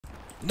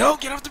No,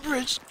 get off the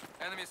bridge.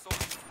 Enemy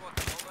soldiers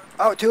spotted. Over.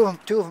 Oh, two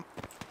of them.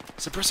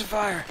 Suppressive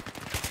fire.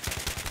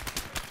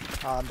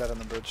 Oh, I'm dead on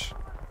the bridge.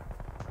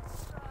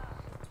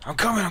 I'm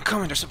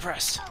coming. They're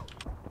suppressed.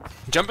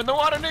 Jump in the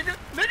water, nigga.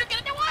 Nigga, get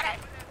in the water.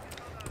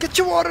 Get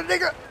your water,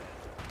 nigga.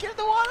 Get in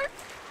the water.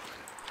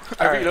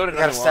 I Alright, reloaded we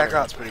gotta on the stack water.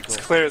 up. That's pretty cool.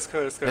 It's clear, it's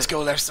clear, it's clear. Let's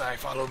go left side.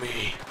 Follow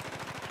me.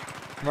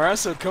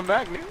 Marissa, come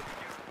back, nigga.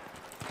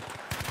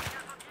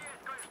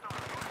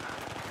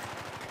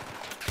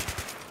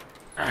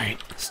 Alright.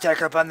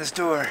 Stack up on this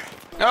door.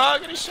 Oh,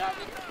 get a shot.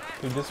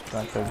 Who just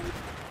planted?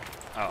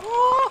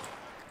 Oh.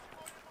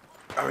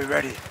 Are we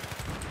ready?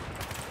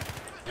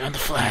 You're on the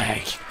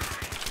flag.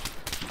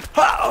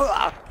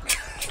 Ah,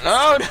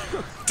 No.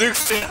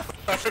 Duke's down.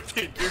 I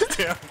repeat, Duke's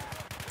down.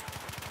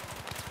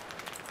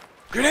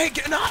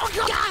 Grenade. No,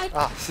 God.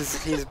 oh,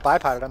 he's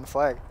bipoded on the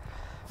flag.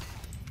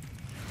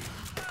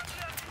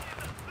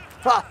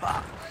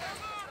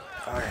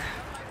 Okay.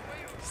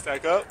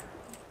 Stack up.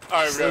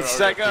 Alright, we're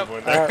Stack up.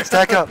 Alright,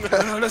 stack up.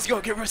 No, let's go.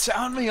 Get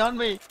on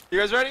me. You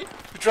guys ready?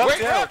 Drop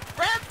Wait, down.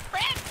 Ramp.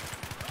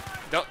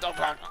 Don't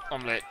block.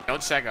 I'm lit.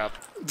 Don't stack up.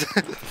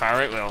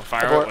 Fire at will.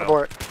 Fire Abort, at will.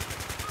 abort.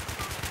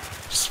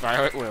 Just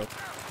fire at will.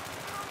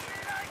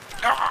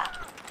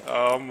 Ah!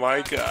 Oh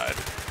my god.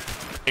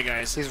 Hey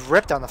guys, He's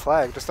ripped on the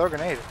flag. Just throw a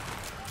grenade.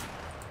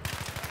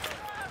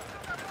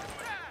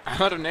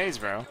 I'm out of nades,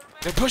 bro.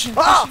 They're pushing.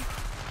 Ah!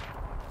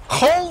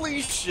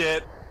 Holy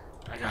shit.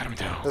 I got him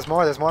though. There's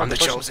more. I'm the They're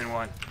pushing. chosen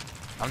one.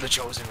 I'm the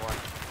chosen one.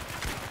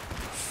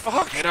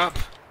 Fuck. Get up.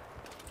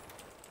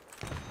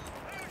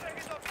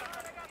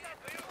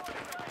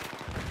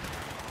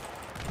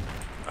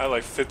 I have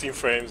like 15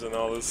 frames and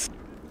all this.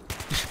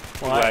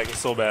 Why? Lagging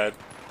so bad.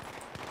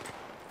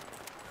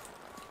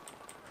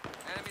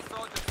 Enemy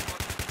soldiers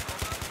spotted.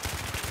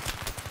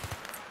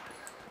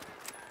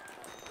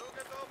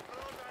 Over.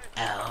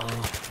 Ow.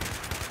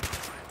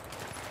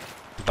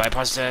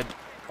 Bypass dead.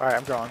 Alright,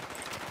 I'm going.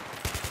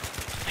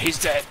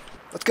 He's dead.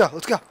 Let's go.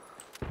 Let's go.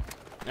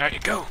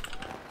 Alright, go.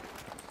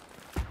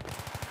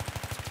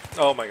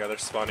 Oh my god, they're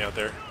spawning out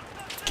there.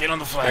 Get on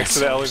the flag. Next to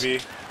the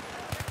LEV.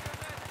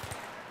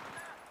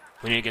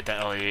 We need to get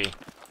that LEV.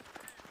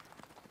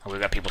 Oh, we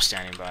got people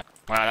standing by.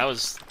 Wow, that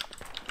was...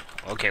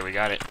 Okay, we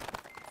got it.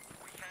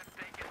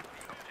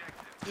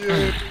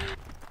 Dude.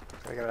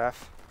 I got an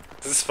F.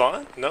 Is this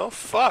fun? No?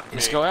 Fuck me.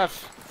 Let's go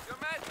F. Your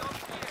man's on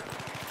here.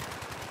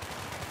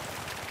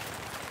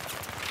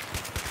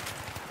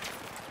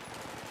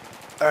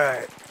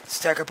 Alright,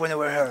 stack up in the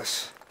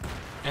warehouse.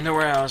 In the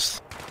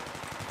warehouse.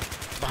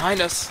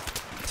 Behind us.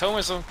 Tow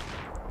whistle.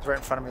 He's right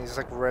in front of me. He's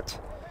like ripped.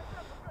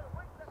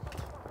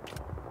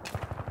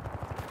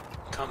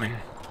 Coming.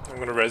 I'm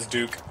gonna res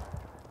Duke.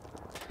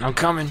 I'm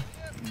coming.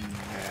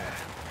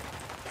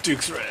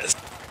 Duke's res.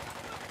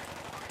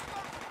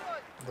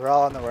 They're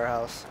all in the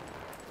warehouse.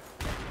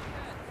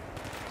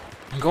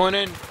 I'm going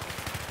in.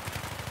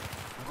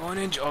 I'm going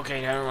in.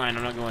 Okay, never mind.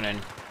 I'm not going in.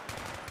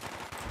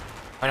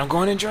 But I'm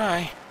going in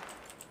dry.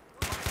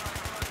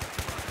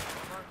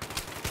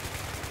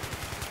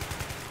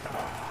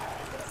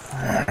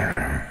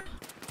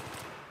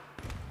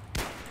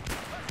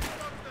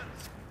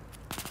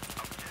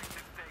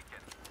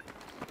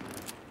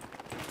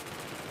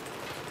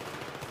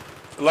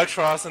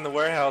 Electros in the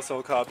warehouse,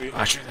 old copy.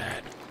 Roger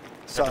that.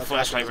 So Got the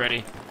flashlight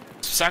ready.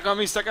 Stack on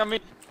me. Stack on me.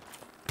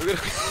 Alright,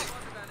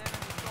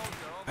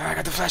 I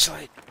got the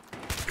flashlight.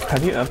 How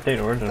do you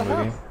update Origin,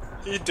 Boogie?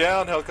 He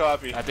down, hell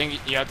copy. I think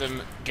you have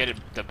to get it,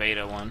 the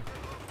beta one.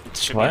 It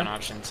should What? be on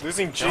options.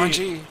 Losing G. They're on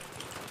G.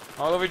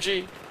 All over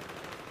G.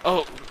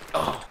 Oh.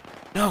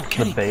 No,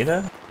 Kenny. The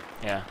beta?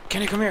 Yeah.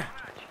 Kenny, come here.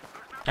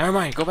 Never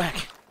mind. Go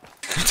back.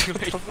 Too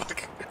late.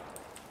 Fuck.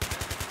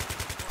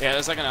 Yeah,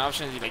 there's like an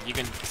option. Like you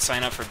can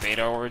sign up for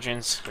beta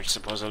origins, which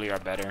supposedly are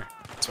better.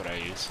 That's what I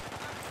use.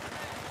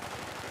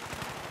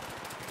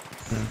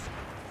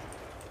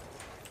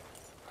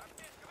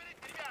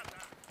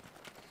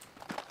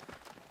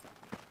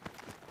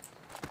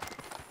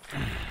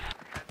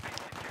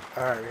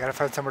 Alright, we gotta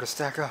find somewhere to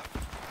stack up.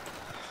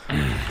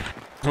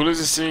 Who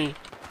loses C?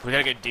 We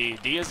gotta get D.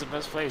 D is the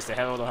best place to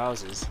have all the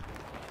houses.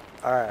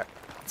 Alright,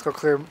 let's go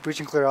clear, breach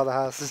and clear all the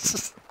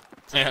houses.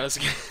 Yeah, let's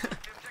get.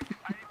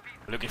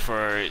 Looking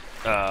for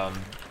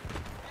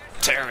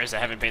terrorists that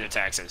haven't paid their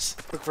taxes.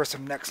 Look for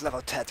some next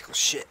level tactical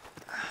shit.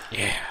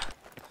 Yeah.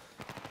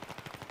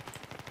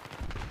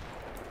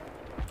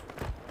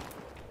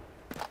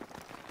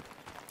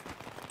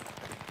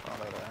 Oh,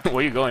 no,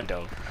 Where you going,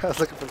 though? I was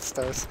looking for the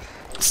stars.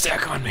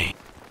 Stack on me.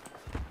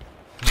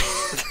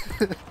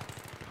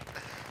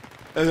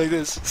 I like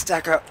this.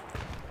 Stack up.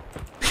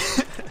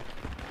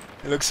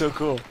 It looks so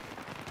cool.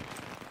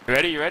 You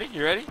ready? You ready?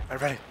 You ready? I'm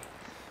ready.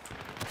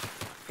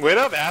 Wait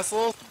up,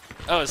 asshole.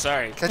 Oh,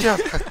 sorry. Catch up.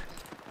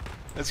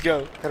 Let's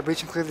go. Gotta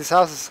breach and clear these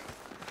houses.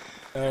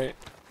 Alright.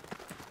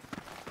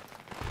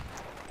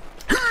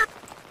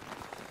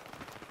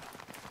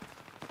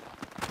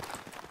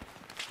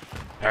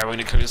 Alright, we're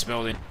gonna clear this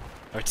building.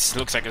 Oh, it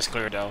looks like it's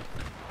cleared out.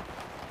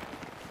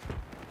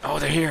 Oh,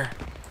 they're here.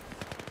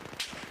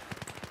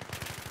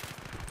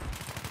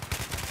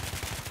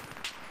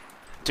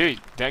 Dude,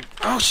 that.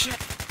 Oh shit!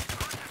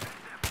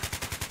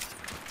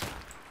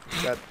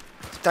 Dead.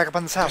 Stack up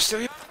on this They're house. still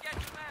here.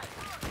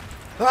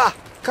 Ah!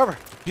 Cover!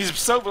 He's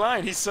so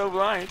blind. He's so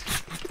blind.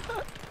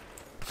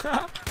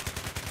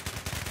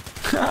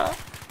 Alright,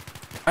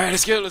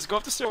 let's go. Let's go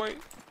up the stairway.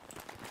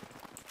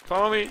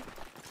 Follow me.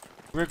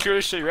 We're gonna clear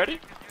this shit. You ready?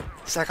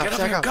 Stack up, Get up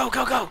stack here. up. Go,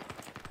 go, go.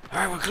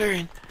 Alright, we're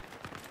clearing.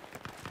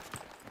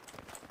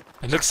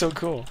 It looks so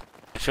cool.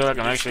 I feel like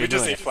I'm actually We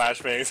just doing need it.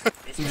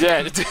 flashbangs. Yeah,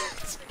 it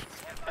is.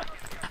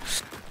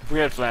 We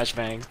had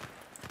flashbangs.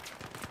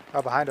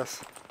 Oh, behind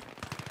us.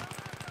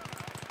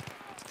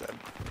 It's dead.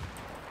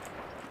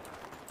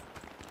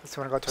 Just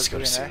wanna go Let's towards go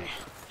B to and C.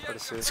 A? Go to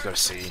C. Let's go to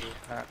C.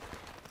 Alright.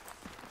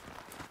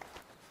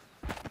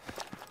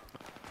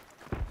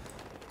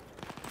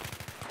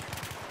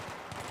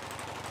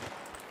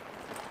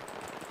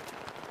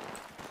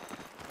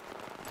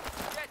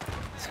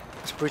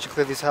 Let's breach and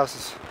clear these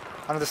houses.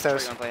 Under the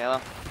stairs. Gonna play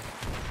yellow.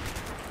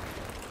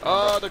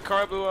 Oh, the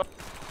car blew up.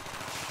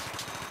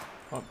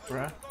 What,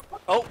 bruh?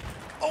 Oh!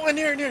 Oh, in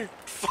here, in here!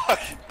 Fuck!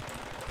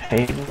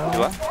 Hayden, though?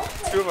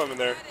 What? Two of them in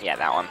there. Yeah,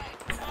 that one.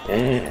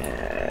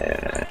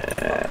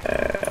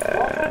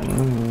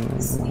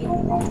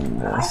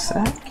 A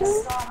second?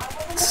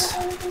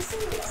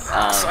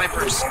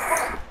 Snipers.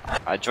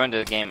 I joined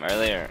the game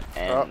earlier,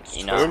 and Oh,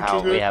 you know I'm how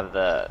too good. we have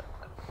the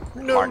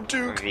No, Mark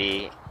Duke!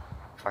 V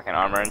fucking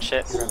armor and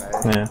shit?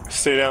 Yeah.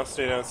 Stay down,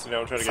 stay down, stay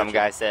down. I'm trying to Some get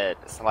guy said,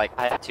 so like,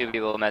 I had 2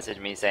 people message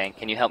me saying,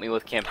 "Can you help me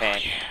with campaign?"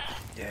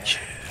 Yeah.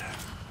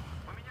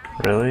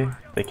 Really?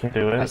 They can't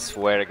do I it?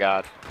 swear to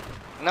God.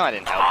 No, I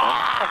didn't help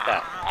them. Fuck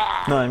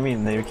that. No, I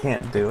mean, they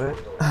can't do it.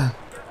 I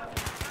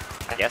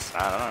guess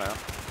not. I don't know.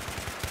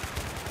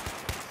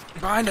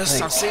 Behind us,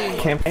 Like, on C.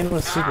 campaign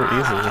was super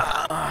easy.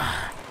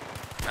 Yeah.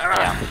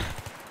 you.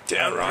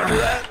 Down, roger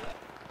that.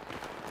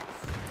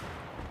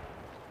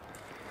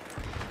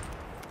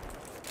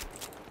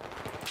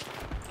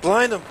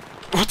 Blind them!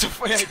 What the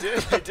fuck? I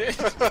did. I did.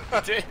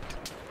 I did.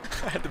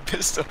 I had the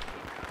pistol.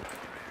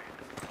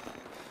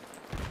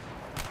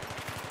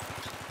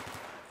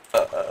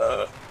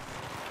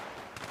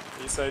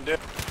 East side dip.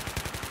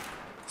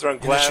 It's around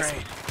In the glass.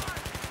 train.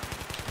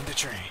 In the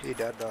train. He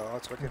dead though.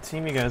 That's wicked. What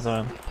team you guys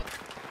on?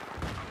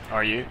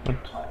 Are you?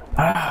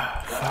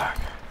 Ah, fuck.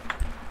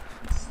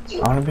 I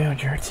wanna be on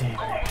your team,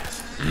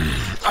 niggas.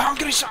 Oh, I'm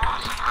getting shot.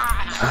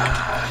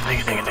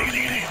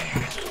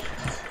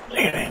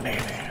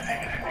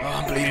 Oh,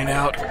 I'm bleeding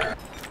out.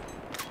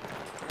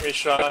 Get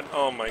shot.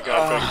 Oh my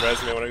god, trying to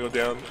res me when I go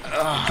down.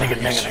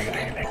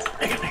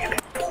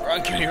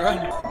 Run, Kenny, run.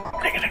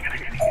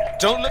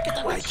 Don't look at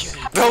the light,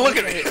 Kenny. Don't look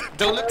at me!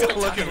 Don't look at the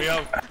Look at me,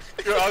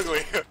 you're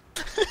ugly.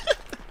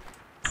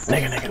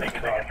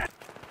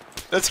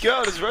 Let's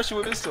go. Let's rush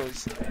with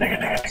pistols.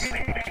 Let's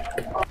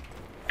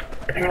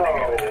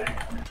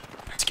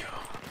go.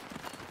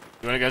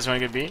 You guys want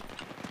to get beat?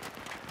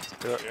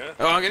 Yeah.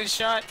 Oh, I'm getting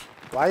shot.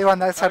 Why are you on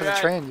that side of the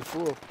God. train, you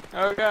fool?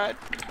 Oh god.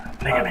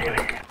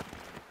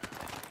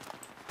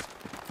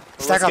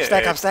 Stack up,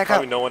 stack up, stack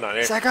Probably up. no one on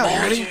air. Stack up. You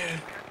ready? You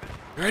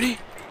ready?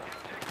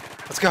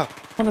 Let's go. I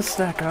wanna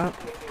stack up.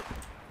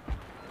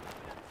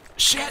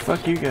 Shit.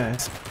 Fuck you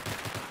guys.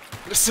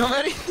 There's so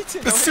many.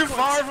 It's too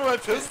far for my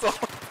pistol.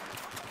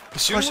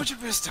 Shoot him with your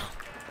pistol.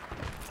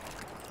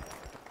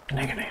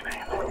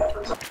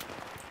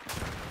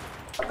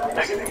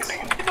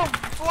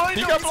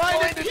 He got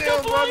blinded. He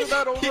got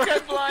blind. He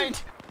got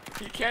blind.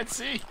 He can't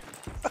see.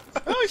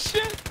 Oh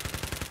shit.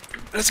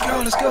 Let's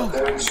go. Let's go.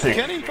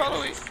 Kenny,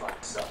 follow me.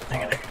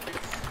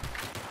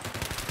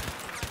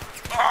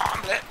 Oh,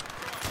 I'm lit.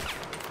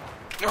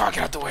 Oh, get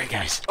out the way,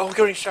 guys. Oh,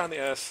 getting shot in the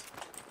ass.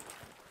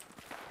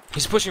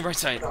 He's pushing right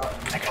side. Oh,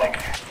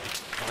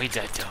 he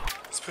dead though.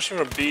 He's pushing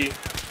from B.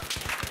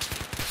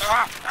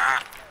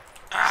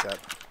 Set.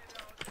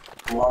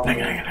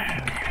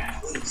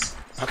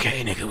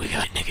 Okay, nigga, we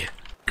got nigga.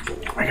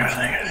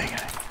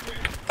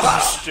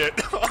 Oh shit.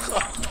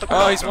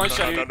 Oh, he's one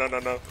shot.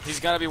 No. He's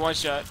gotta be one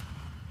shot.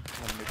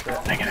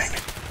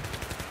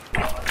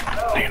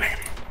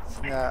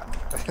 Yeah.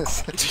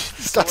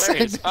 Stop saying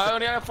Hilarious. that. I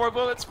only have 4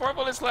 bullets. 4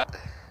 bullets left.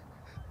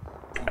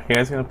 You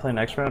guys gonna play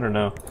next round or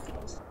no?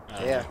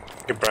 Yeah.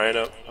 Get Brian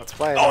up. Let's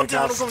play. Oh, I'm Everyone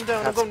down, I'm else going down,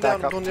 I'm has going down,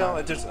 I'm backup going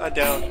down. time. I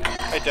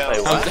down.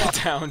 Wait, what? I'm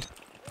down.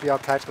 Be all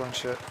tactical and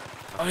shit.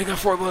 I only got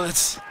 4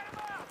 bullets.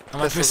 On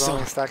my Pistols pistol.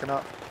 only stacking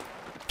up.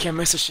 Can't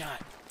miss a shot.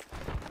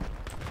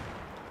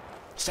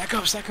 Stack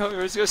up, stack up.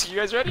 Let's go. You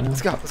guys ready? Let's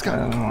go, let's I go.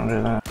 don't wanna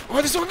do that. Oh,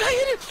 there's one guy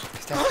in it.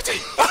 down. Oh,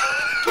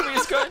 give me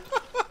his gun.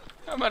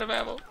 I'm out of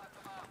ammo.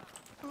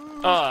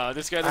 Oh,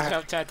 this guy doesn't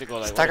have tactical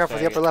light. Stack What a up for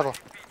the upper faggot. level.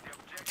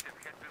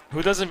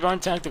 Who doesn't run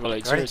tactical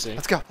light? Ready? Seriously.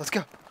 Let's go, let's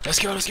go. Let's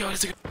go, let's go,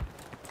 let's go.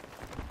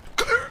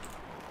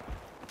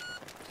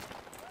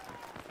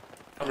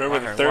 Remember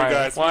the third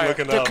guy's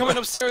looking They're up. coming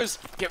upstairs.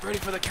 Get ready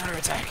for the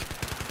counterattack.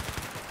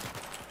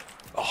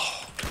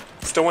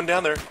 Still one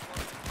down there.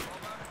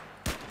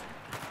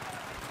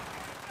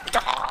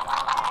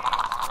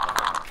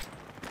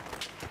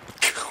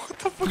 What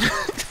the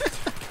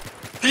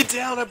fuck? He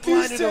down, I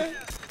blinded him.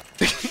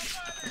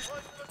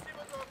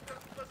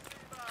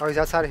 Oh, he's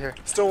outside of here.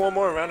 Still one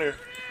more around here.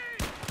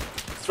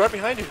 It's right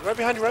behind you. Right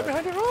behind you. Right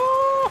behind you.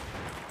 Oh!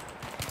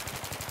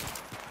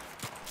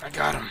 I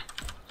got him.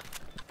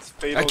 It's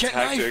fatal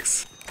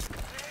tactics.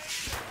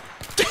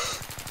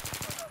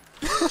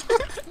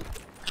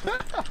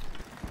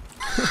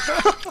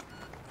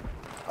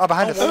 Oh,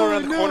 behind us. One more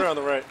around the corner on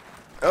the right.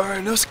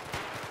 Alright, no.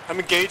 I'm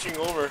engaging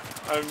over.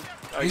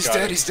 He's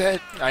dead. He's dead.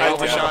 I I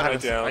overshot him.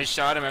 down. I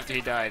shot him after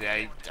he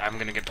died. I'm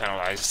gonna get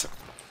penalized.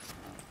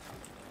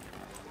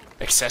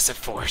 Excessive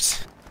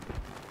force.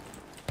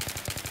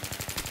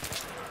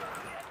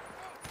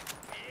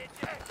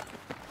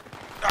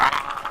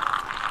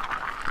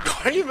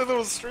 Why are you in the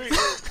middle of the street?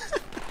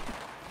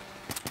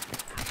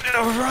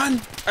 No, run!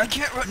 I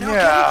can't run. No,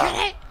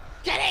 Yeah.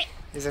 get it!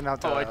 He's in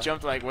hotel. Oh, I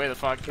jumped like way the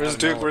fuck. Where's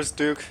Duke? Where's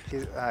Duke?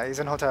 He's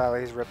in hotel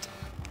alley. He's ripped.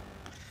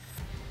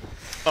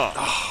 Oh.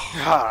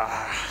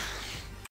 Ah.